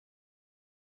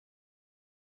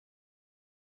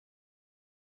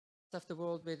of the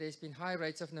world where there's been high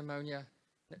rates of pneumonia,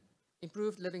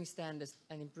 improved living standards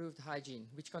and improved hygiene,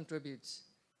 which contributes.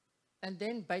 And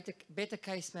then better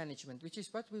case management, which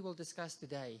is what we will discuss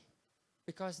today,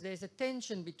 because there's a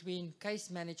tension between case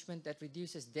management that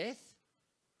reduces death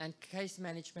and case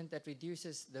management that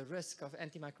reduces the risk of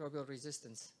antimicrobial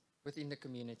resistance within the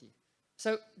community.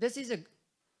 So this is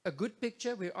a good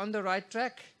picture. We're on the right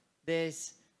track.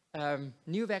 There's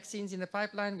new vaccines in the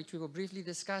pipeline, which we will briefly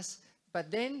discuss.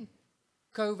 But then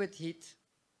COVID hit,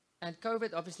 and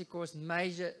COVID obviously caused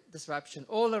major disruption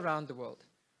all around the world.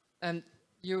 And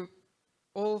you're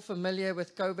all familiar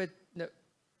with COVID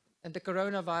and the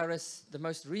coronavirus, the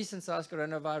most recent SARS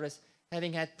coronavirus,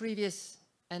 having had previous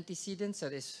antecedents. So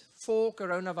there's 4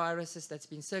 coronaviruses that's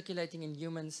been circulating in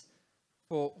humans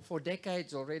for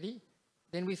decades already.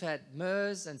 Then we've had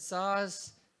MERS and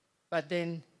SARS, but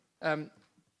then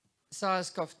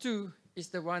SARS-CoV-2 is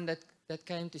the one that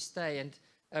came to stay.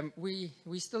 And we're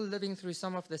still living through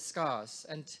some of the scars,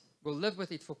 and we'll live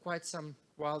with it for quite some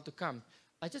while to come.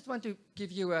 I just want to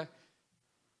give you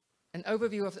an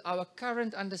overview of our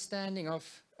current understanding of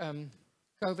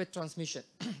COVID transmission.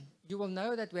 You will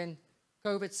know that when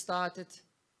COVID started,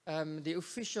 the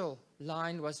official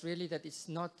line was really that it's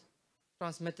not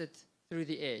transmitted through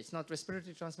the air. It's not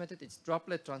respiratory transmitted, it's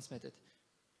droplet transmitted.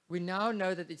 We now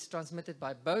know that it's transmitted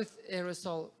by both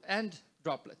aerosol and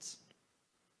droplets.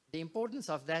 The importance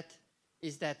of that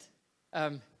is that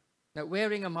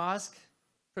wearing a mask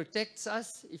protects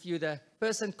us. If you're the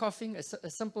person coughing, a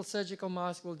simple surgical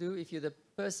mask will do. If you're the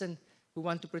person who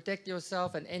want to protect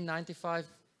yourself, an N95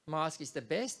 mask is the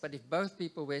best, but if both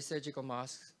people wear surgical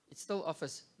masks, it still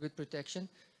offers good protection.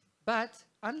 But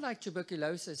unlike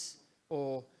tuberculosis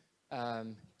or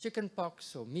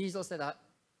chickenpox or measles that are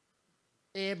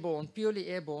airborne, purely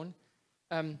airborne,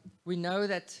 we know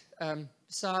that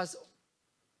SARS,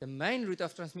 the main route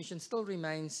of transmission, still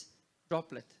remains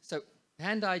droplet. So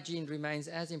hand hygiene remains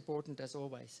as important as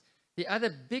always. The other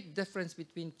big difference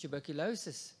between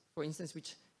tuberculosis, for instance,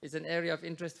 which is an area of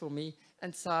interest for me,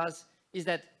 and SARS, is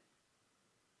that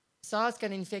SARS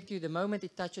can infect you the moment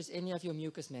it touches any of your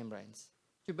mucous membranes.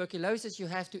 Tuberculosis, you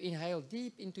have to inhale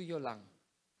deep into your lung,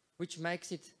 which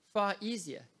makes it far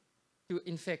easier to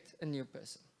infect a new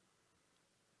person.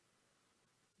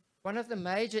 One of the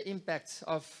major impacts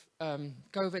of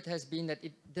COVID has been that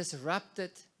it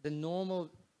disrupted the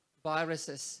normal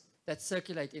viruses that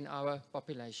circulate in our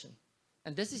population.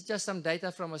 And this is just some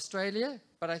data from Australia,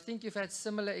 but I think you've had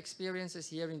similar experiences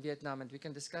here in Vietnam, and we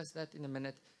can discuss that in a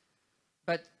minute.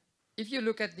 But if you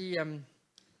look at the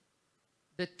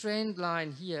trend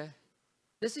line here,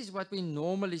 this is what we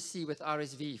normally see with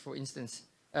RSV, for instance,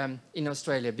 in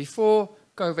Australia, before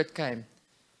COVID came.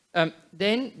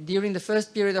 Then, during the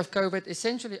first period of COVID,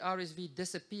 essentially RSV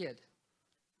disappeared.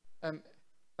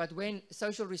 But when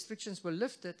social restrictions were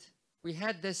lifted, we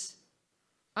had this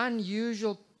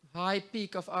unusual high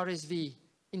peak of RSV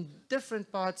in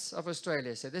different parts of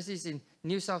Australia. So this is in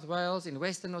New South Wales, in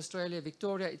Western Australia,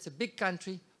 Victoria. It's a big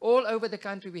country. All over the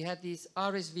country, we had these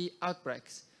RSV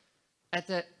outbreaks. At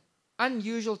an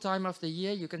unusual time of the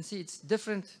year, you can see it's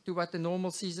different to what the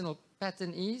normal seasonal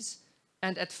pattern is,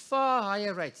 and at far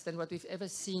higher rates than what we've ever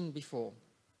seen before.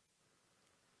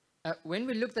 When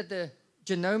we looked at the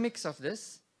genomics of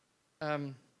this,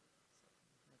 not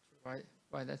sure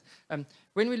why that.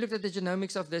 When we looked at the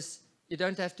genomics of this, you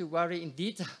don't have to worry in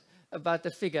detail about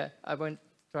the figure. I won't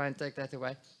try and take that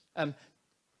away.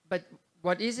 But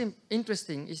what is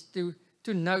interesting is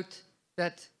to note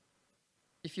that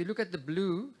if you look at the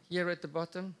blue here at the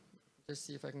bottom, just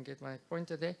see if I can get my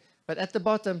pointer there, but at the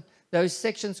bottom, those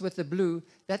sections with the blue,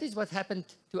 that is what happened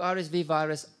to RSV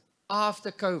virus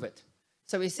after COVID.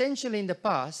 So essentially in the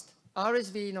past,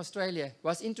 RSV in Australia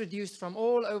was introduced from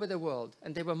all over the world,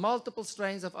 and there were multiple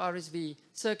strains of RSV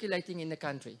circulating in the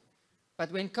country.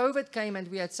 But when COVID came and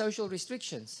we had social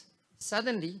restrictions,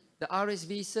 suddenly the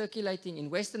RSV circulating in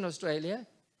Western Australia,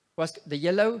 the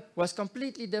yellow, was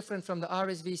completely different from the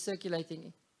RSV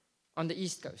circulating on the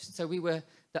East Coast. So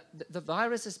the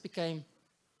viruses became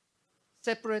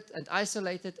separate and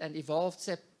isolated and evolved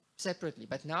separately.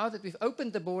 But now that we've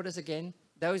opened the borders again,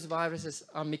 those viruses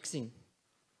are mixing.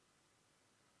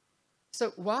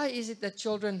 So why is it that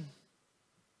children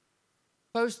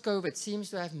post-COVID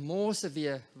seems to have more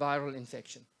severe viral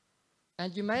infection?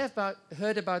 And you may have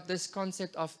heard about this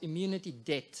concept of immunity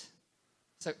debt.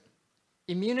 So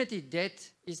immunity debt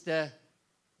is the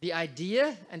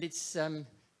idea, and it's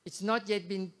not yet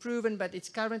been proven, but it's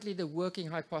currently the working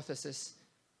hypothesis,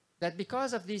 that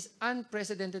because of these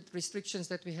unprecedented restrictions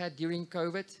that we had during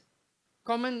COVID,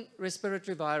 common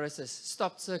respiratory viruses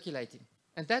stopped circulating.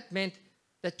 And that meant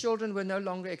that children were no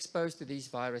longer exposed to these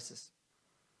viruses.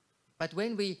 But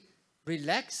when we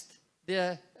relaxed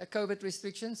the COVID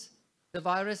restrictions, the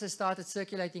viruses started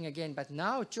circulating again. But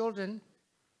now children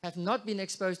have not been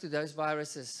exposed to those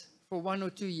viruses for 1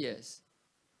 or 2 years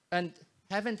and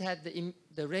haven't had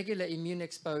the regular immune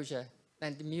exposure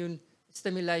and immune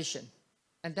stimulation.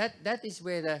 And that is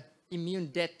where the immune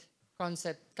debt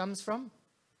concept comes from.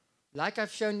 Like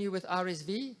I've shown you with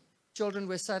RSV, children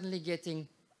were suddenly getting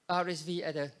RSV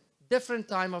at a different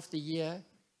time of the year,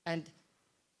 and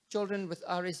children with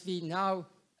RSV now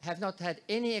have not had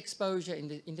any exposure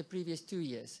in the previous 2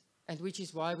 years, and which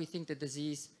is why we think the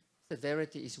disease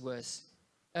severity is worse.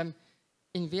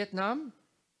 In Vietnam,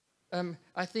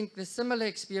 I think the similar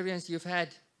experience you've had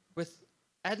with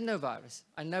adenovirus.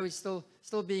 I know it's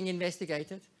still being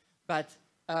investigated, but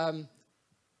the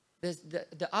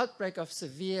outbreak of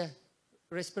severe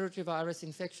respiratory virus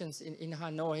infections in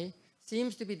Hanoi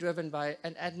seems to be driven by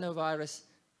an adenovirus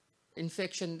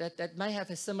infection that may have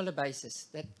a similar basis,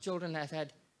 that children have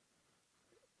had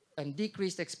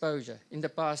decreased exposure in the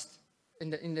past,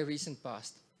 in the recent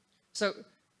past. So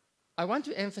I want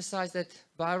to emphasize that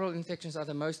viral infections are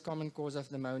the most common cause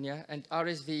of pneumonia, and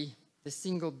RSV the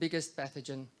single biggest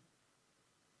pathogen,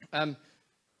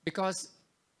 because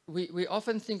we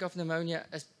often think of pneumonia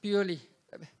as purely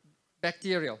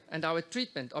bacterial, and our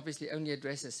treatment obviously only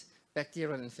addresses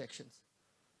bacterial infections.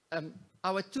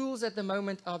 Our tools at the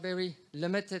moment are very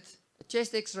limited. A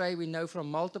chest X-ray, we know from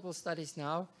multiple studies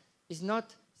now, is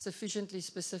not sufficiently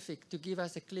specific to give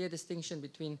us a clear distinction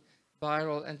between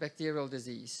viral and bacterial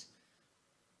disease.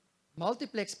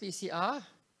 Multiplex PCR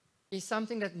is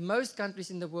something that most countries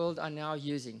in the world are now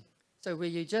using. So where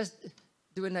you just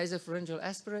do a nasopharyngeal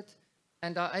aspirate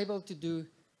and are able to do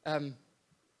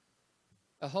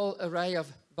a whole array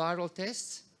of viral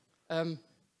tests.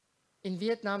 In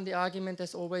Vietnam, the argument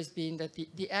has always been that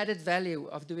the added value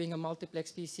of doing a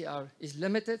multiplex PCR is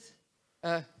limited.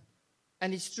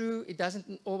 And it's true, it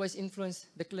doesn't always influence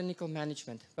the clinical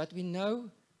management. But we know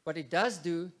what it does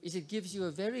do is it gives you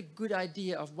a very good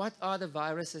idea of what are the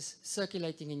viruses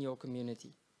circulating in your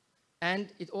community.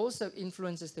 And it also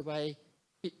influences the way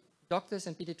doctors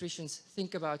and pediatricians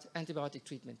think about antibiotic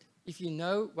treatment. If you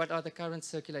know what are the current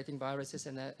circulating viruses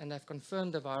and have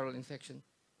confirmed the viral infection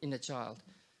in a child.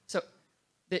 So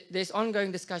there's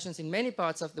ongoing discussions in many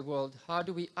parts of the world. How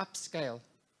do we upscale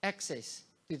access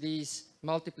to these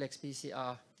multiplex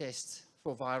PCR tests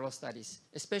for viral studies,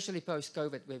 especially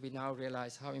post-COVID, where we now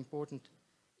realize how important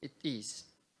it is.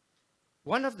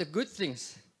 One of the good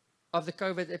things of the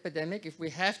COVID epidemic, if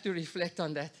we have to reflect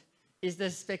on that, is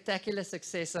the spectacular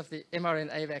success of the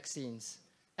mRNA vaccines.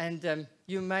 And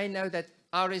you may know that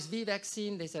RSV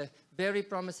vaccine, there's a very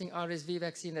promising RSV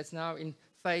vaccine that's now in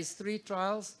phase 3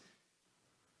 trials.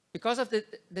 Because of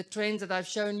the trends that I've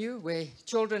shown you, where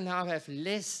children now have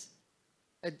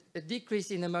a decrease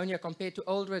in pneumonia compared to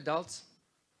older adults,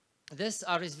 this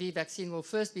RSV vaccine will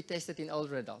first be tested in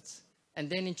older adults and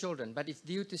then in children, but it's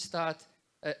due to start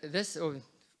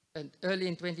early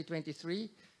in 2023.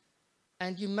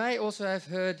 And you may also have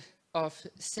heard of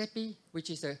CEPI, which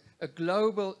is a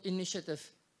global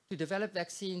initiative to develop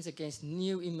vaccines against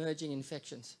new emerging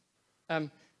infections.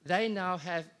 They now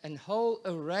have a whole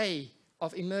array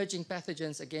of emerging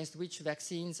pathogens against which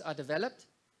vaccines are developed,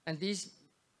 and these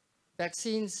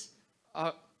vaccines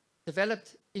are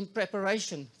developed in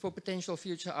preparation for potential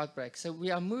future outbreaks. So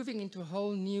we are moving into a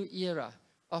whole new era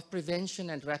of prevention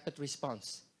and rapid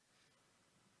response.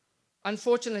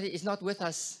 Unfortunately, it's not with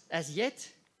us as yet,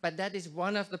 but that is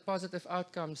one of the positive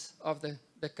outcomes of the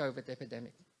COVID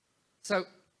epidemic. So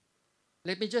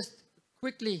let me just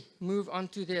quickly move on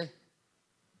to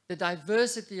the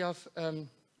diversity of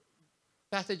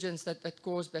pathogens that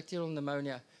cause bacterial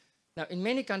pneumonia. Now, in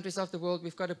many countries of the world,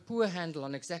 we've got a poor handle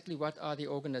on exactly what are the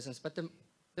organisms, but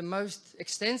the most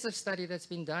extensive study that's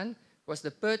been done was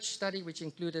the PERCH study, which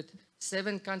included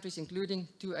 7 countries, including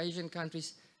 2 Asian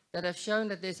countries, that have shown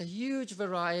that there's a huge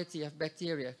variety of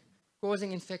bacteria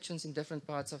causing infections in different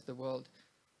parts of the world.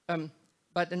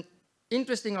 But an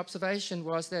interesting observation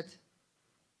was that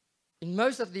in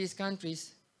most of these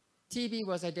countries, TB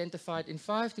was identified in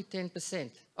 5 to 10%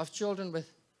 of children with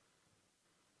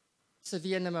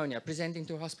severe pneumonia presenting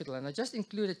to hospital. And I just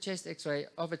included chest X-ray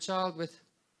of a child with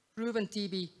proven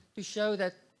TB to show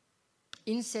that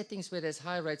in settings where there's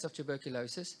high rates of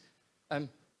tuberculosis,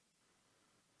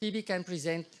 TB can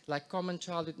present like common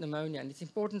childhood pneumonia. And it's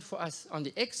important for us on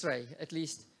the X-ray, at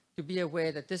least, to be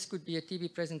aware that this could be a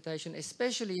TB presentation,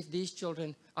 especially if these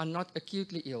children are not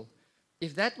acutely ill.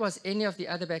 If that was any of the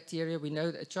other bacteria, we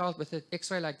know that a child with an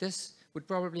X-ray like this would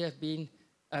probably have been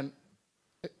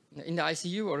in the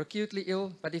ICU or acutely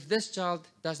ill, but if this child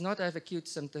does not have acute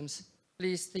symptoms,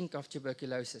 please think of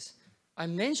tuberculosis. I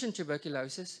mention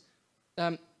tuberculosis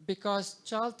because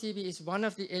child TB is one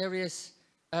of the areas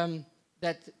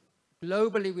that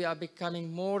globally we are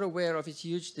becoming more aware of its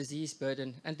huge disease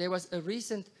burden. And there was a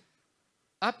recent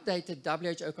updated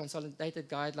WHO consolidated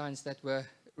guidelines that were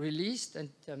released, and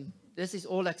this is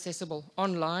all accessible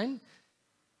online.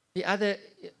 The other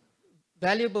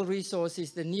valuable resource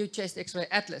is the new chest X-ray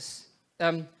atlas,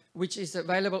 which is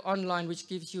available online, which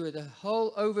gives you the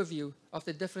whole overview of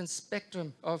the different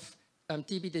spectrum of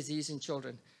TB disease in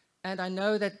children. And I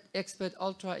know that Expert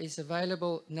Ultra is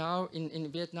available now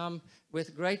in Vietnam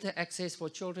with greater access for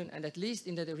children, and at least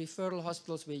in the referral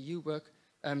hospitals where you work,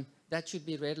 that should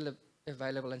be readily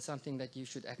available and something that you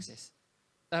should access.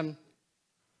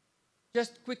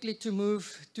 Just quickly to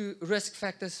move to risk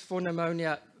factors for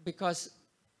pneumonia, because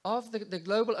of the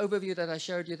global overview that I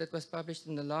showed you that was published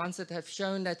in the Lancet have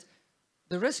shown that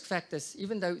the risk factors,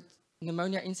 even though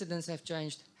pneumonia incidents have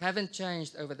changed, haven't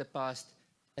changed over the past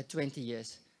 20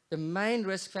 years. The main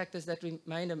risk factors that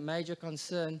remain a major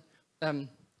concern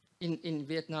in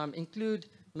Vietnam include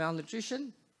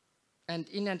malnutrition and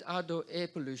in and outdoor air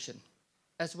pollution,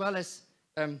 as well as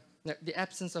the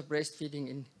absence of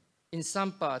breastfeeding in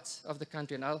some parts of the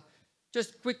country. And I'll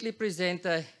just quickly present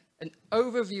an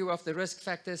overview of the risk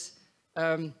factors,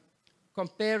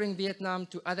 comparing Vietnam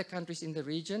to other countries in the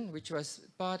region, which was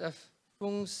part of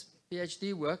Phung's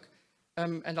PhD work.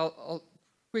 And I'll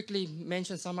quickly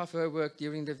mention some of her work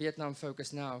during the Vietnam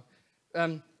focus now.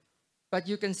 But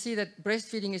you can see that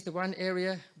breastfeeding is the one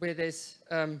area where there's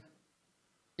or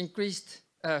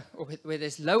where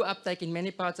there's low uptake in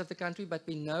many parts of the country, but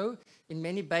we know in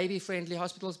many baby-friendly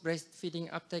hospitals, breastfeeding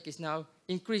uptake is now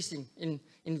increasing in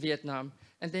Vietnam.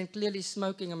 And then clearly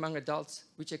smoking among adults,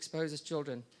 which exposes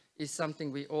children, is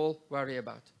something we all worry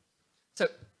about. So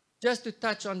just to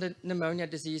touch on the pneumonia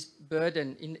disease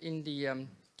burden in the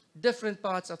different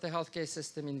parts of the healthcare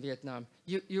system in Vietnam.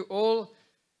 You're all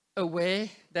aware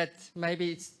that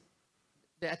maybe it's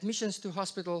the admissions to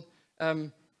hospital,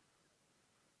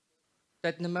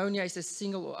 that pneumonia is a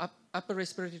single, or upper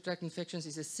respiratory tract infections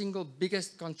is a single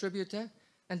biggest contributor.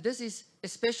 And this is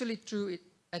especially true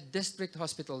at district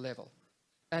hospital level.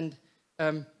 And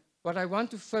what I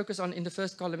want to focus on in the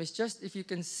first column is just if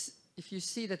you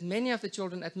see that many of the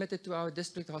children admitted to our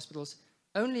district hospitals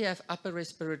only have upper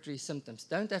respiratory symptoms,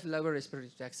 don't have lower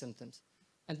respiratory tract symptoms.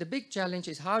 And the big challenge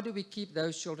is how do we keep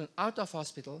those children out of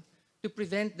hospital to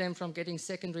prevent them from getting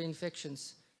secondary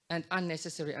infections and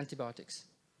unnecessary antibiotics.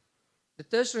 The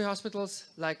tertiary hospitals,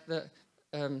 like the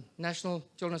National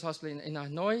Children's Hospital in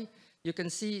Hanoi, you can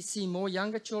see more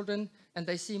younger children, and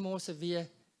they see more severe,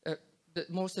 the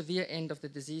more severe end of the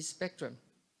disease spectrum.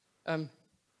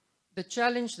 The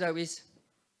challenge, though, is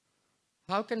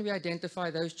how can we identify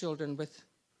those children with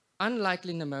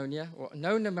unlikely pneumonia or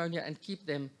no pneumonia and keep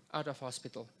them out of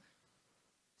hospital?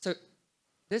 So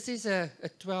this is a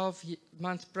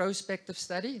 12-month prospective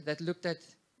study that looked at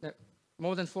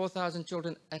more than 4,000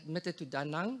 children admitted to Da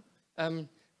Nang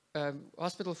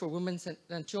Hospital for Women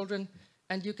and Children.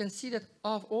 And you can see that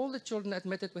of all the children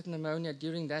admitted with pneumonia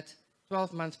during that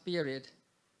 12-month period,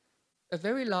 a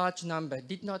very large number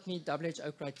did not meet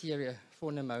WHO criteria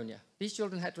for pneumonia. These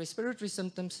children had respiratory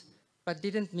symptoms, but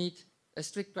didn't meet a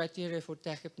strict criteria for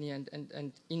tachypnea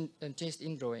and chest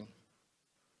indrawing.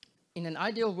 In an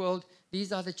ideal world,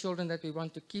 these are the children that we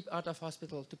want to keep out of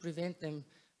hospital to prevent them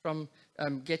from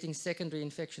getting secondary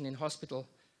infection in hospital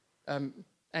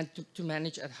and to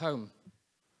manage at home.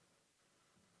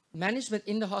 Management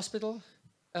in the hospital,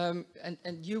 and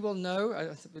you will know, I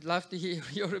would love to hear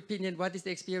your opinion, what is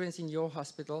the experience in your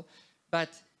hospital, but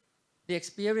the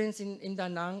experience in Da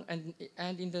Nang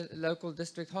and in the local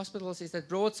district hospitals is that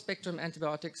broad spectrum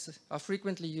antibiotics are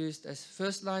frequently used as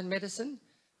first-line medicine.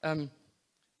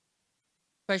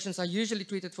 Patients are usually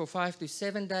treated for 5 to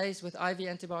 7 days with IV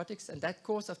antibiotics, and that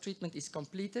course of treatment is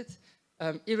completed,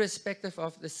 irrespective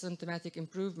of the symptomatic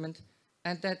improvement,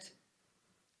 and that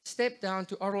step down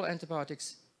to oral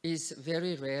antibiotics is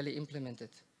very rarely implemented.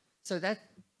 So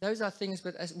those are things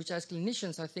which as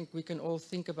clinicians I think we can all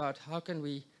think about. How can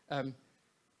we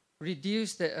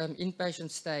reduce the inpatient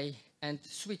stay and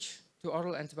switch to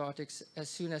oral antibiotics as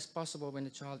soon as possible when the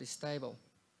child is stable?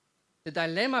 The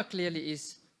dilemma clearly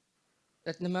is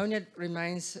that pneumonia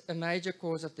remains a major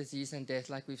cause of disease and death,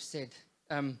 like we've said.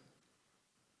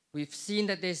 We've seen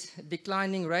that there's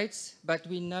declining rates, but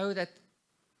we know that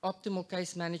optimal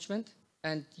case management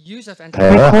and use of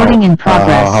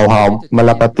hầu họng,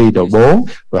 myelopathy độ 4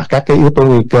 và các cái yếu tố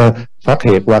nguy cơ phát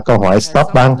hiện qua câu hỏi stop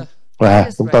băng Và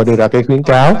chúng tôi đưa ra cái khuyến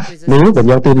cáo nếu bệnh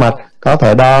nhân tim mạch có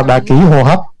thể đo đa ký hô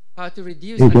hấp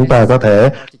thì chúng ta có thể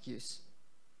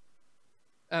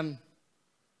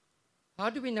how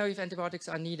do we know if antibiotics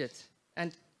are needed?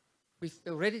 And we've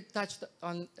already touched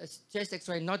on chest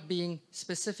X-ray not being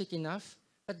specific enough,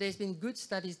 but there's been good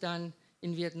studies done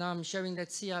in Vietnam showing that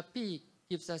CRP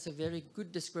gives us a very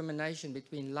good discrimination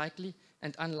between likely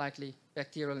and unlikely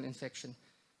bacterial infection.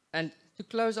 And to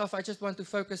close off, I just want to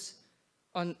focus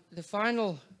on the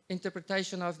final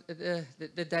interpretation of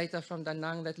the data from Da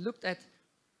Nang that looked at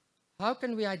how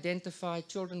can we identify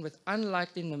children with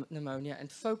unlikely pneumonia and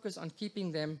focus on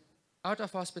keeping them out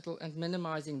of hospital and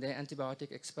minimizing their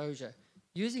antibiotic exposure,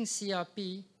 using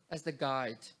CRP as the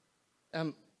guide.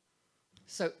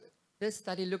 So this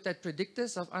study looked at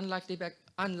predictors of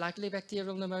unlikely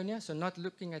bacterial pneumonia, so not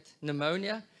looking at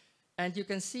pneumonia. And you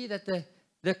can see that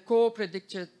the core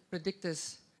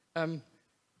predictors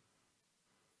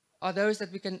are those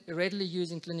that we can readily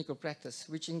use in clinical practice,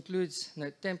 which includes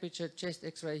temperature, chest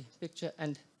X-ray picture,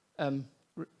 and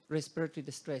respiratory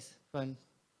distress, if I'm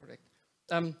correct.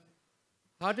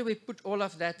 How do we put all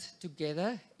of that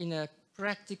together in a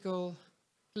practical,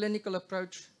 clinical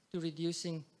approach to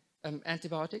reducing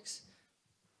antibiotics?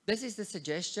 This is the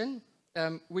suggestion,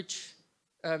 which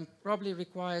probably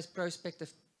requires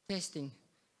prospective testing,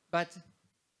 but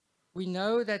we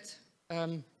know that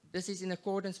this is in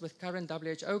accordance with current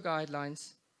WHO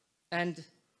guidelines and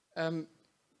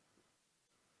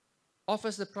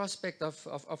offers the prospect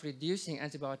of reducing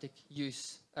antibiotic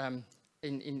use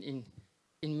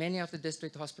in many of the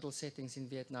district hospital settings in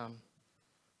Vietnam.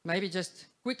 Maybe just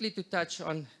quickly to touch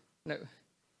on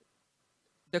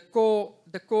the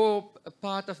core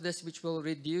part of this, which will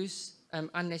reduce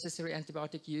unnecessary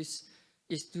antibiotic use,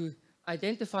 is to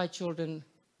identify children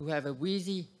who have a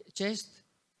wheezy chest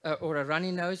or a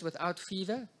runny nose without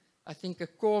fever. I think a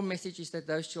core message is that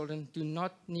those children do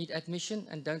not need admission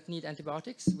and don't need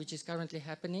antibiotics, which is currently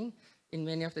happening in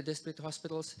many of the district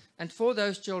hospitals. And for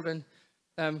those children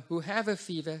who have a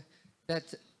fever,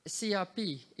 that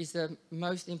CRP is the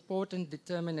most important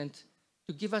determinant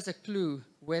to give us a clue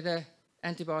whether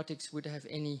antibiotics would have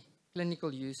any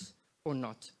clinical use or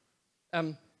not.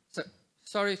 So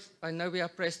sorry, I know we are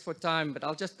pressed for time, but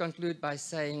I'll just conclude by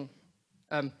saying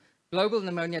global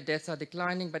pneumonia deaths are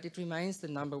declining, but it remains the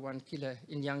 #1 killer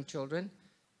in young children.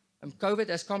 COVID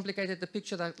has complicated the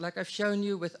picture like I've shown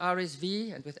you with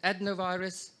RSV and with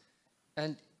adenovirus.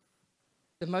 And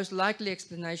the most likely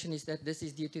explanation is that this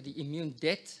is due to the immune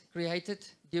debt created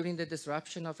during the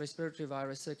disruption of respiratory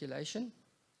virus circulation.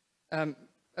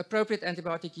 Appropriate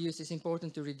antibiotic use is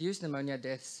important to reduce pneumonia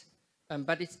deaths,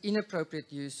 but its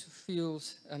inappropriate use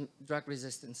fuels drug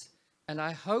resistance. And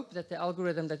I hope that the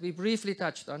algorithm that we briefly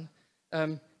touched on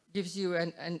gives you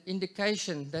an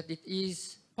indication that it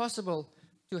is possible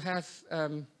to have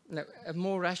a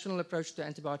more rational approach to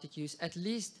antibiotic use, at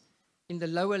least in the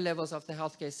lower levels of the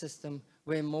healthcare system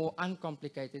where more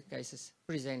uncomplicated cases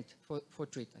present for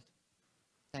treatment.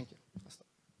 Thank you.